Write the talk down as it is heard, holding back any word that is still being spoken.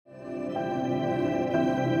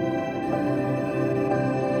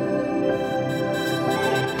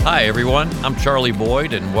Hi, everyone. I'm Charlie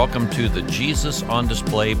Boyd, and welcome to the Jesus on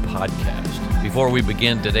Display podcast. Before we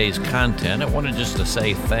begin today's content, I wanted just to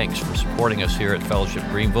say thanks for supporting us here at Fellowship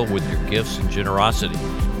Greenville with your gifts and generosity.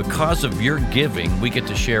 Because of your giving, we get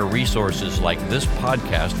to share resources like this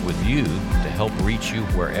podcast with you to help reach you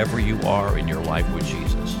wherever you are in your life with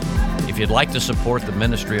Jesus. If you'd like to support the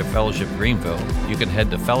ministry of Fellowship Greenville, you can head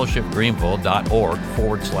to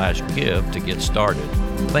fellowshipgreenville.org/give to get started.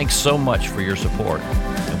 Thanks so much for your support,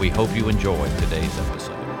 and we hope you enjoy today's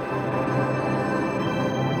episode.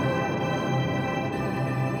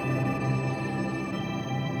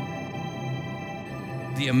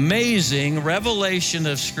 The amazing revelation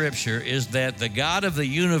of Scripture is that the God of the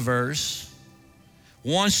universe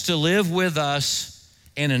wants to live with us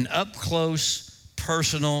in an up-close,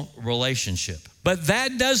 personal relationship. But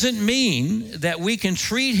that doesn't mean that we can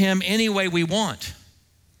treat him any way we want.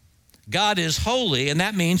 God is holy, and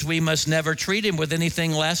that means we must never treat him with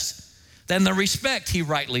anything less than the respect he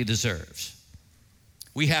rightly deserves.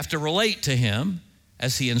 We have to relate to him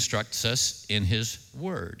as he instructs us in his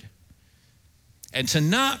word. And to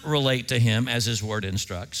not relate to him as his word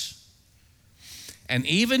instructs, and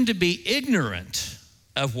even to be ignorant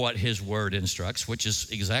of what his word instructs, which is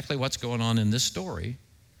exactly what's going on in this story,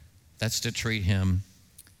 that's to treat him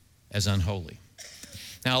as unholy.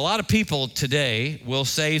 Now, a lot of people today will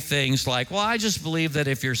say things like, well, I just believe that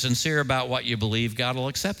if you're sincere about what you believe, God will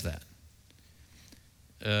accept that.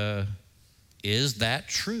 Is that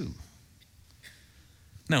true?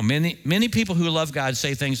 No, many people who love God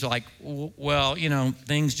say things like, well,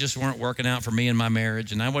 things just weren't working out for me in my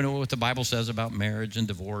marriage, and I don't know what the Bible says about marriage and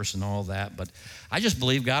divorce and all that, but I just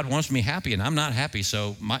believe God wants me happy, and I'm not happy,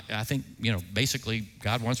 so I think, basically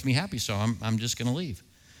God wants me happy, so I'm just going to leave.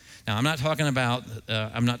 Now, I'm not talking about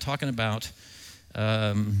there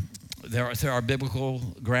are biblical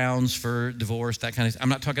grounds for divorce, that kind of thing. I'm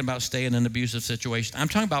not talking about staying in an abusive situation. I'm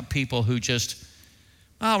talking about people who just,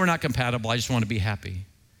 we're not compatible, I just want to be happy.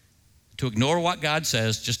 To ignore what God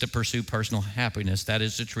says just to pursue personal happiness, that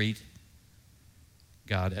is to treat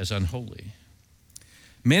God as unholy.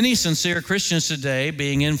 Many sincere Christians today,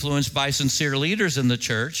 being influenced by sincere leaders in the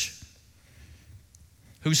church,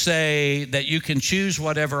 who say that you can choose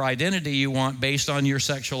whatever identity you want based on your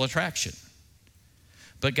sexual attraction.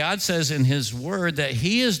 But God says in his word that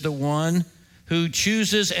he is the one who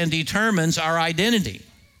chooses and determines our identity.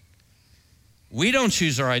 We don't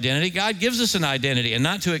choose our identity. God gives us an identity, and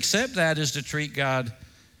not to accept that is to treat God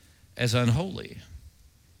as unholy.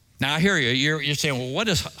 Now, I hear you. You're saying, well, what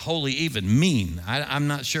does holy even mean? I'm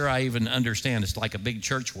not sure I even understand. It's like a big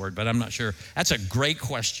church word, but I'm not sure. That's a great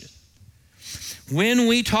question. When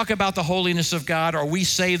we talk about the holiness of God, or we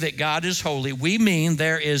say that God is holy, we mean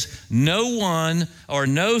there is no one or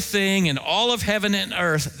no thing in all of heaven and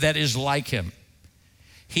earth that is like him.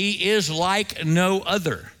 He is like no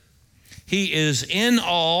other. He is in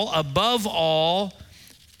all, above all,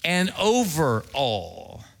 and over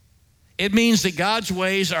all. It means that God's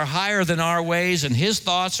ways are higher than our ways, and his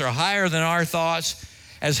thoughts are higher than our thoughts.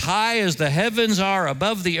 As high as the heavens are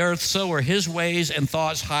above the earth, so are his ways and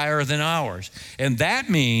thoughts higher than ours. And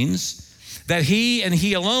that means that he and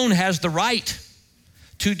he alone has the right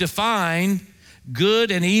to define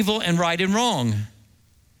good and evil and right and wrong.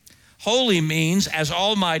 Holy means, as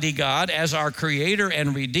Almighty God, as our Creator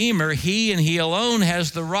and Redeemer, he and he alone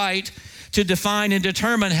has the right to define and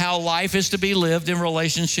determine how life is to be lived in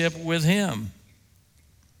relationship with him.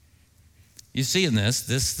 You see in this,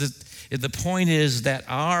 the point is that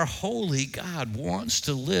our holy God wants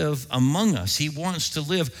to live among us. He wants to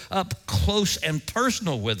live up close and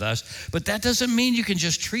personal with us, but that doesn't mean you can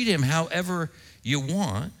just treat him however you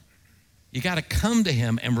want. You got to come to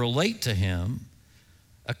him and relate to him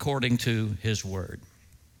according to his word.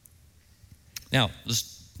 Now,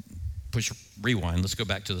 let's push rewind. Let's go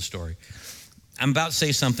back to the story. I'm about to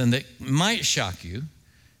say something that might shock you,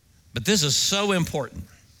 but this is so important.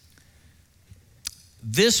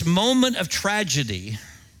 This moment of tragedy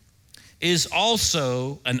is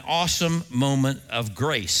also an awesome moment of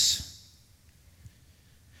grace.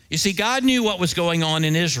 You see, God knew what was going on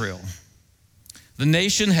in Israel. The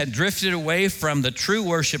nation had drifted away from the true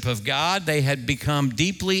worship of God. They had become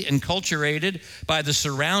deeply enculturated by the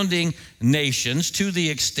surrounding nations to the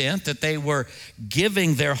extent that they were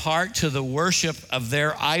giving their heart to the worship of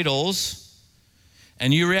their idols.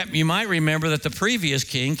 And you might remember that the previous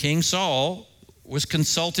king, King Saul, was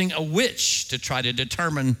consulting a witch to try to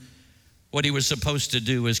determine what he was supposed to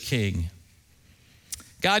do as king.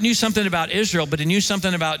 God knew something about Israel, but he knew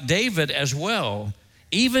something about David as well.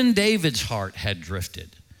 Even David's heart had drifted.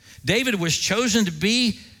 David was chosen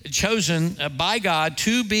by God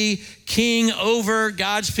to be king over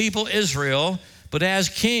God's people Israel, but as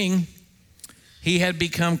king, he had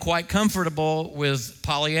become quite comfortable with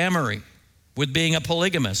polyamory, with being a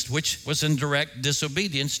polygamist, which was in direct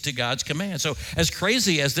disobedience to God's command. So as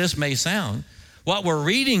crazy as this may sound, what we're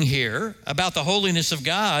reading here about the holiness of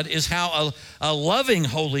God is how a loving,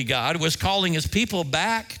 holy God was calling his people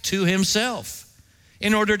back to himself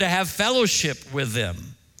in order to have fellowship with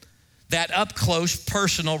them, that up-close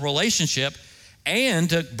personal relationship, and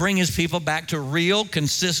to bring his people back to real,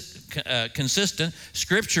 consistent,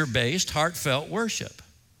 scripture-based, heartfelt worship.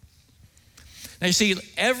 Now, you see,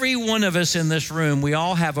 every one of us in this room, we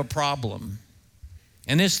all have a problem,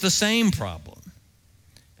 and it's the same problem.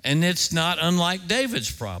 And it's not unlike David's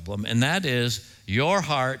problem, and that is your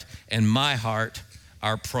heart and my heart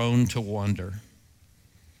are prone to wander.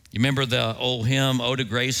 You remember the old hymn, "Oh, to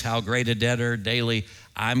grace, how great a debtor daily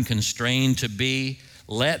I'm constrained to be.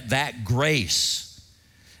 Let that grace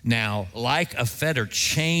now, like a fetter,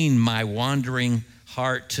 chain my wandering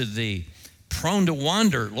heart to thee." Prone to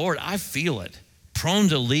wander, Lord, I feel it. Prone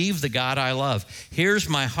to leave the God I love. Here's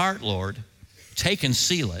my heart, Lord. Take and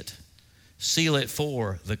seal it. Seal it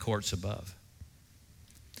for the courts above.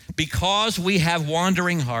 Because we have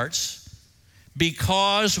wandering hearts,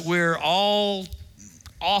 because we're all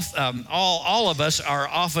of us are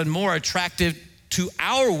often more attracted to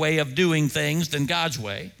our way of doing things than God's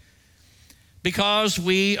way, because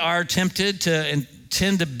we are tempted to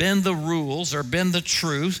tend to bend the rules or bend the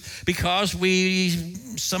truth, because we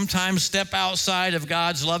sometimes step outside of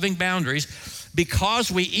God's loving boundaries, because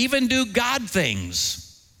we even do God things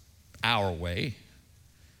our way,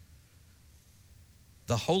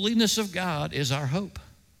 the holiness of God is our hope.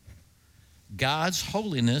 God's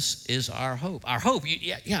holiness is our hope. Our hope,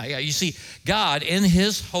 you see, God in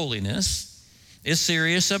his holiness is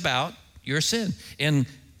serious about your sin. In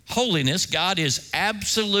holiness, God is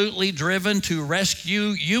absolutely driven to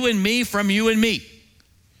rescue you and me from you and me.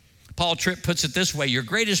 Paul Tripp puts it this way: your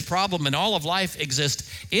greatest problem in all of life exists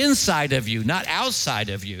inside of you, not outside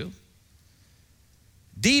of you.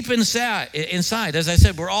 Deep inside, as I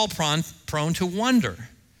said, we're all prone to wonder.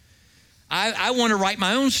 I want to write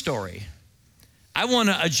my own story. I want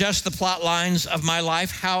to adjust the plot lines of my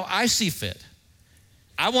life how I see fit.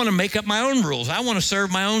 I want to make up my own rules. I want to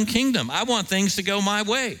serve my own kingdom. I want things to go my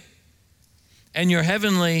way. And your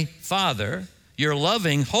heavenly Father, your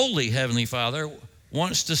loving, holy heavenly Father,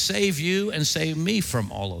 wants to save you and save me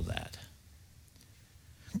from all of that.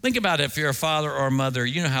 Think about it. If you're a father or a mother,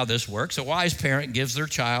 you know how this works. A wise parent gives their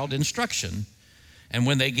child instruction. And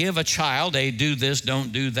when they give a child a do this,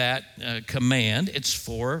 don't do that command, it's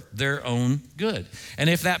for their own good. And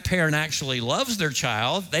if that parent actually loves their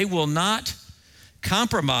child, they will not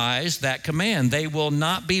compromise that command. They will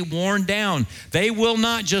not be worn down. They will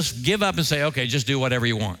not just give up and say, okay, just do whatever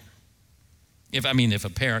you want. If a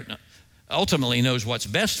parent ultimately knows what's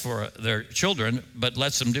best for their children, but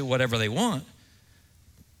lets them do whatever they want,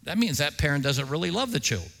 that means that parent doesn't really love the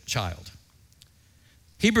child.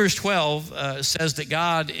 Hebrews 12 says that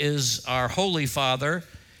God is our holy Father,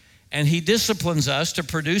 and he disciplines us to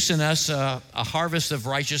produce in us a harvest of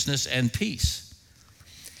righteousness and peace.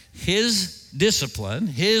 His discipline,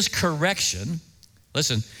 his correction,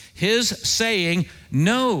 listen, his saying,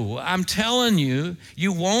 no, I'm telling you,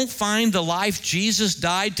 you won't find the life Jesus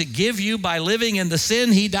died to give you by living in the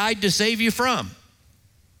sin he died to save you from.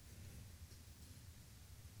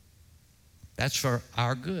 That's for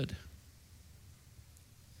our good.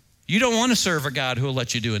 You don't want to serve a God who will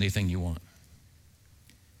let you do anything you want.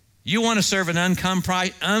 You want to serve an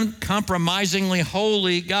uncompromisingly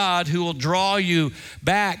holy God who will draw you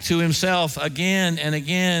back to himself again and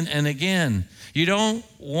again and again. You don't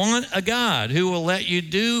want a God who will let you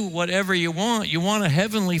do whatever you want. You want a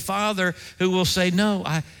heavenly Father who will say, no,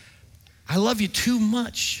 I love you too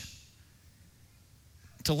much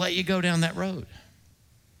to let you go down that road.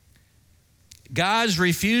 God's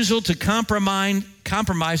refusal to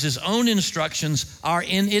compromise his own instructions are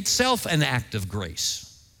in itself an act of grace.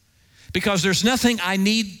 Because there's nothing I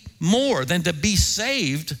need more than to be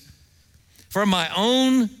saved from my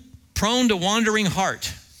own prone to wandering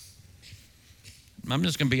heart. I'm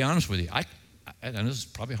just going to be honest with you. I know this is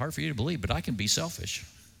probably hard for you to believe, but I can be selfish.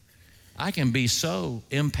 I can be so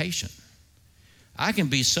impatient. I can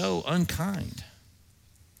be so unkind.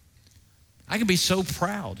 I can be so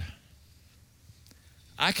proud.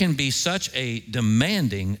 I can be such a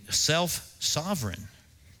demanding self-sovereign.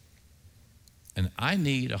 And I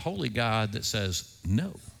need a holy God that says,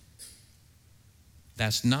 no,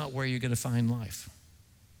 that's not where you're going to find life.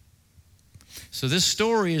 So this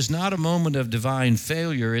story is not a moment of divine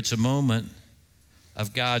failure. It's a moment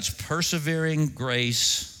of God's persevering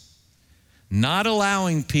grace, not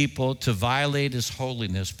allowing people to violate his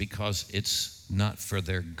holiness because it's not for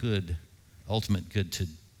their good, ultimate good to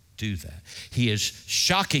do that. He is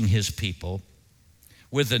shocking his people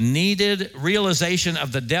with the needed realization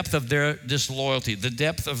of the depth of their disloyalty, the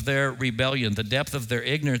depth of their rebellion, the depth of their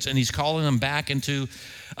ignorance, and he's calling them back into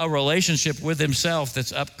a relationship with himself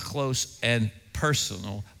that's up close and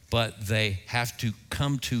personal, but they have to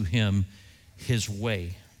come to him his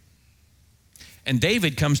way. And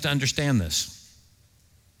David comes to understand this.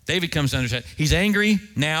 David comes to understand. He's angry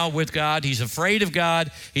now with God. He's afraid of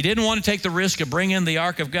God. He didn't want to take the risk of bringing the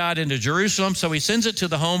ark of God into Jerusalem, so he sends it to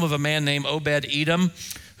the home of a man named Obed-Edom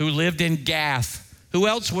who lived in Gath. Who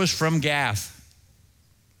else was from Gath?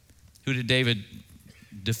 Who did David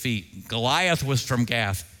defeat? Goliath was from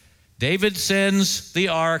Gath. David sends the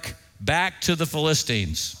ark back to the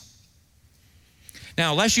Philistines.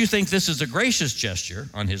 Now, unless you think this is a gracious gesture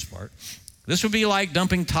on his part, this would be like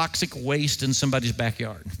dumping toxic waste in somebody's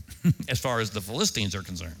backyard, as far as the Philistines are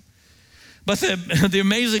concerned. But the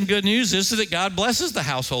amazing good news is that God blesses the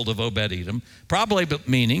household of Obed-Edom, probably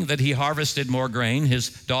meaning that he harvested more grain. His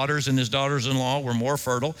daughters and his daughters-in-law were more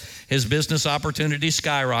fertile. His business opportunities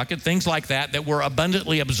skyrocketed, things like that were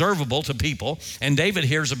abundantly observable to people. And David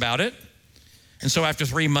hears about it. And so after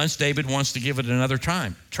 3 months, David wants to give it another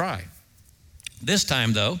try. This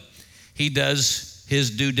time, though, he does his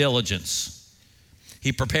due diligence.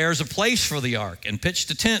 He prepares a place for the ark and pitched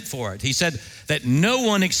a tent for it. He said that no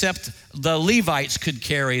one except the Levites could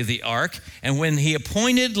carry the ark. And when he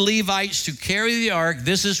appointed Levites to carry the ark,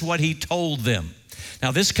 this is what he told them.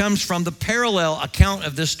 Now, this comes from the parallel account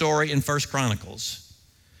of this story in 1 Chronicles.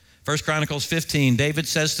 1 Chronicles 15, David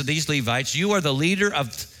says to these Levites, "You are the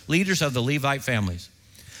leaders of the Levite families.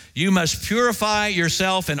 You must purify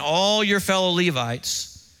yourself and all your fellow Levites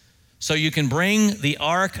so you can bring the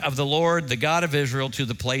ark of the Lord, the God of Israel, to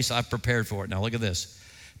the place I've prepared for it." Now look at this.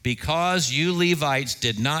 "Because you Levites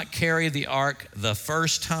did not carry the ark the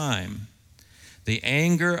first time, the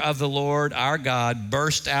anger of the Lord our God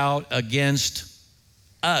burst out against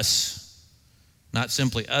us." Not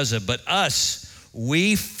simply Uzzah, but us.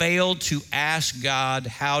 "We failed to ask God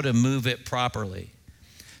how to move it properly.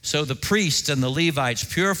 So the priests and the Levites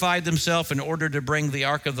purified themselves in order to bring the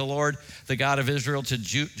ark of the Lord, the God of Israel, to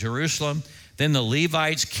Jerusalem. Then the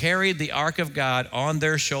Levites carried the ark of God on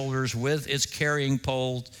their shoulders with its carrying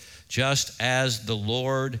pole, just as the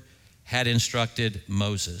Lord had instructed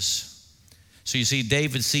Moses." So you see,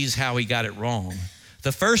 David sees how he got it wrong.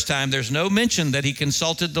 The first time, there's no mention that he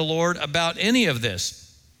consulted the Lord about any of this.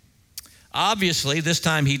 Obviously, this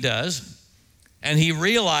time he does. And he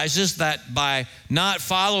realizes that by not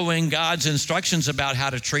following God's instructions about how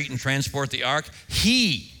to treat and transport the ark,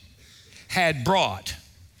 he had brought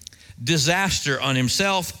disaster on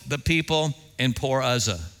himself, the people, and poor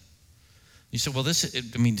Uzzah. You say, well,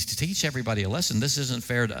 to teach everybody a lesson, this isn't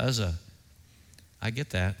fair to Uzzah. I get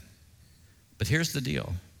that. But here's the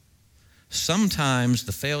deal. Sometimes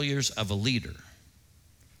the failures of a leader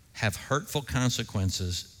have hurtful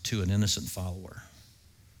consequences to an innocent follower.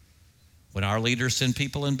 When our leaders send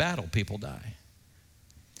people in battle, people die.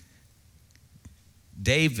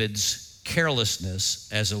 David's carelessness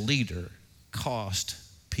as a leader cost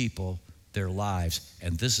people their lives,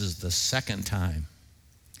 and this is the second time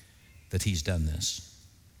that he's done this.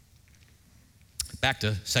 Back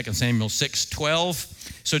to 2 Samuel 6:12.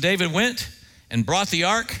 "So David went and brought the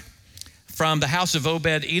ark from the house of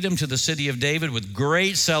Obed-Edom to the city of David with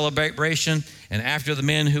great celebration. And after the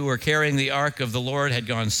men who were carrying the ark of the Lord had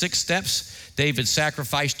gone 6 steps, David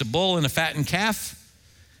sacrificed a bull and a fattened calf.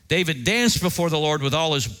 David danced before the Lord with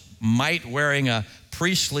all his might, wearing a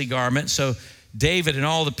priestly garment. So David and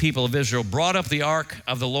all the people of Israel brought up the ark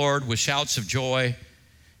of the Lord with shouts of joy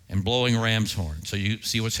and blowing ram's horn." So you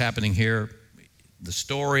see what's happening here. The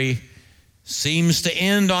story seems to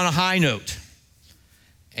end on a high note.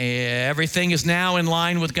 Everything is now in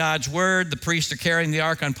line with God's word. The priests are carrying the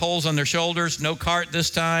ark on poles on their shoulders. No cart this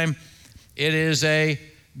time. It is a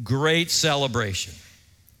great celebration.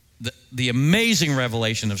 The amazing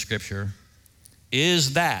revelation of Scripture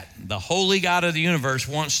is that the holy God of the universe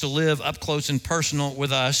wants to live up close and personal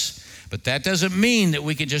with us, but that doesn't mean that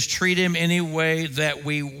we can just treat him any way that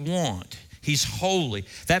we want. He's holy.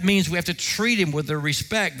 That means we have to treat him with the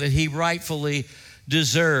respect that he rightfully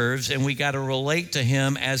deserves, and we got to relate to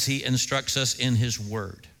him as he instructs us in his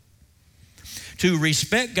word. To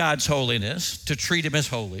respect God's holiness, to treat him as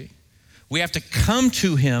holy, we have to come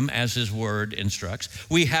to him as his word instructs.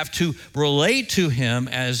 We have to relate to him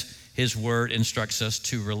as his word instructs us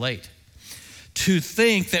to relate. to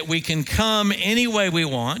think that we can come any way we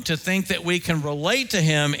want, to think that we can relate to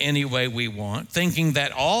him any way we want, thinking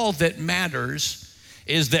that all that matters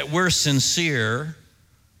is that we're sincere,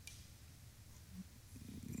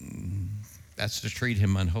 that's to treat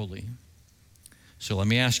him unholy. So let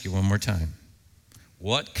me ask you one more time.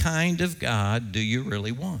 What kind of God do you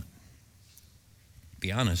really want?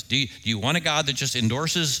 Be honest. Do you want a God that just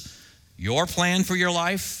endorses your plan for your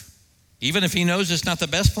life, even if he knows it's not the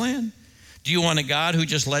best plan? Do you want a God who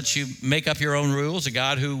just lets you make up your own rules, a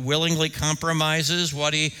God who willingly compromises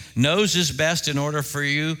what he knows is best in order for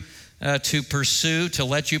you to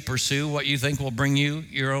let you pursue what you think will bring you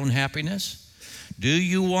your own happiness? Do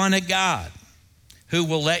you want a God who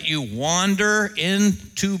will let you wander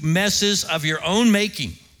into messes of your own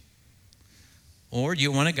making? Or do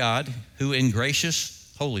you want a God who in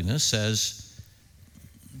gracious holiness says,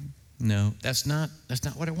 no, that's not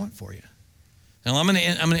what I want for you? Now let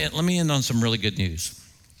me end on some really good news.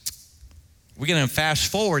 We're going to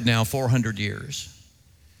fast forward now 400 years.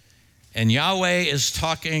 And Yahweh is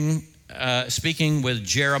speaking with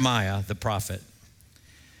Jeremiah, the prophet.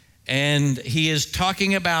 And he is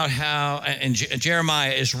talking about how, and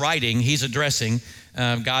Jeremiah is writing, he's addressing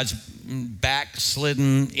God's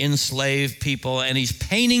backslidden, enslaved people, and he's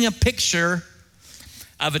painting a picture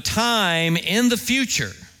of a time in the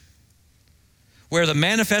future where the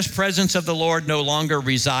manifest presence of the Lord no longer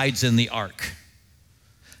resides in the ark.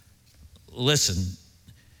 Listen,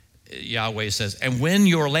 Yahweh says, and when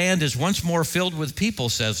your land is once more filled with people,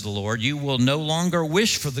 says the Lord, you will no longer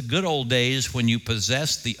wish for the good old days when you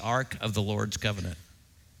possessed the ark of the Lord's covenant.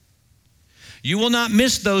 You will not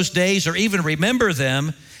miss those days or even remember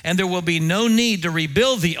them, and there will be no need to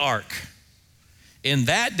rebuild the ark. In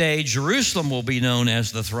that day, Jerusalem will be known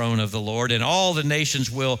as the throne of the Lord, and all the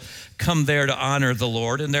nations will come there to honor the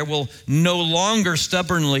Lord, and they will no longer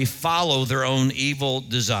stubbornly follow their own evil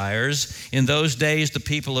desires. In those days, the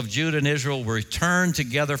people of Judah and Israel will return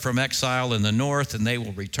together from exile in the north, and they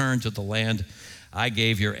will return to the land I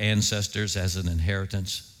gave your ancestors as an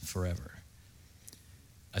inheritance forever.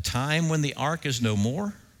 A time when the ark is no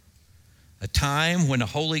more, a time when a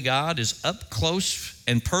holy God is up close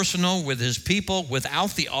and personal with his people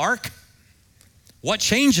without the ark. What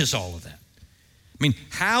changes all of that? I mean,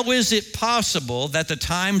 how is it possible that the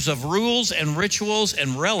times of rules and rituals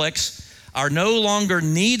and relics are no longer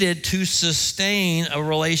needed to sustain a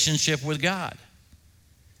relationship with God?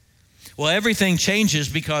 Well, everything changes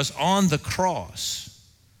because on the cross,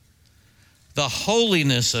 the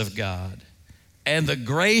holiness of God and the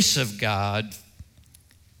grace of God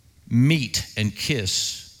meet and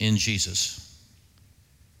kiss in Jesus.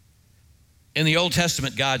 In the Old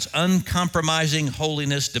Testament, God's uncompromising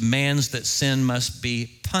holiness demands that sin must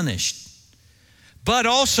be punished. But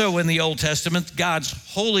also in the Old Testament, God's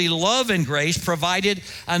holy love and grace provided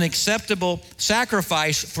an acceptable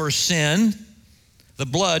sacrifice for sin, the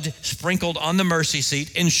blood sprinkled on the mercy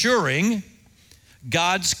seat, ensuring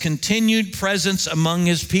God's continued presence among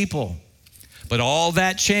his people. But all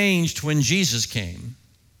that changed when Jesus came.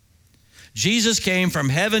 Jesus came from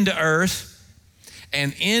heaven to earth,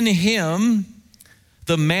 and in him,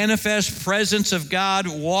 the manifest presence of God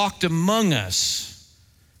walked among us.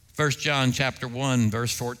 1 John chapter 1,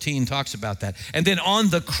 verse 14 talks about that. And then on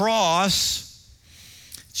the cross,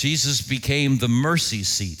 Jesus became the mercy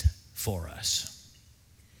seat for us.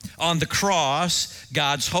 On the cross,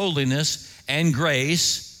 God's holiness and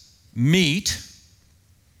grace meet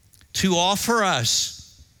to offer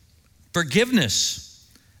us forgiveness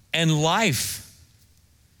and life,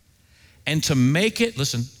 and to make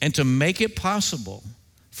it possible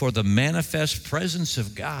for the manifest presence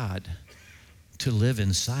of God to live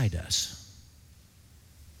inside us.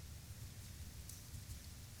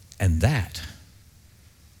 And that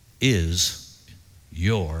is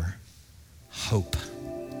your hope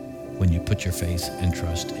when you put your faith and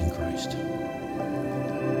trust in Christ.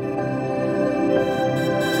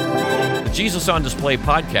 The Jesus on Display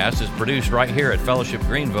podcast is produced right here at Fellowship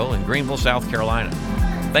Greenville in Greenville, South Carolina.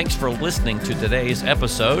 Thanks for listening to today's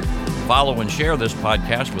episode. Follow and share this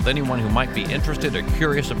podcast with anyone who might be interested or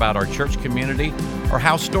curious about our church community or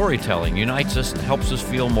how storytelling unites us and helps us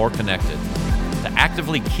feel more connected. To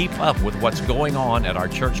actively keep up with what's going on at our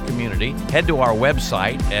church community, head to our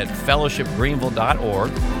website at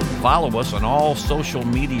fellowshipgreenville.org. Follow us on all social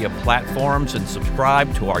media platforms and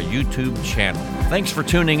subscribe to our YouTube channel. Thanks for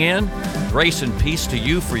tuning in. Grace and peace to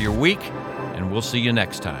you for your week, and we'll see you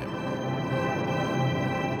next time.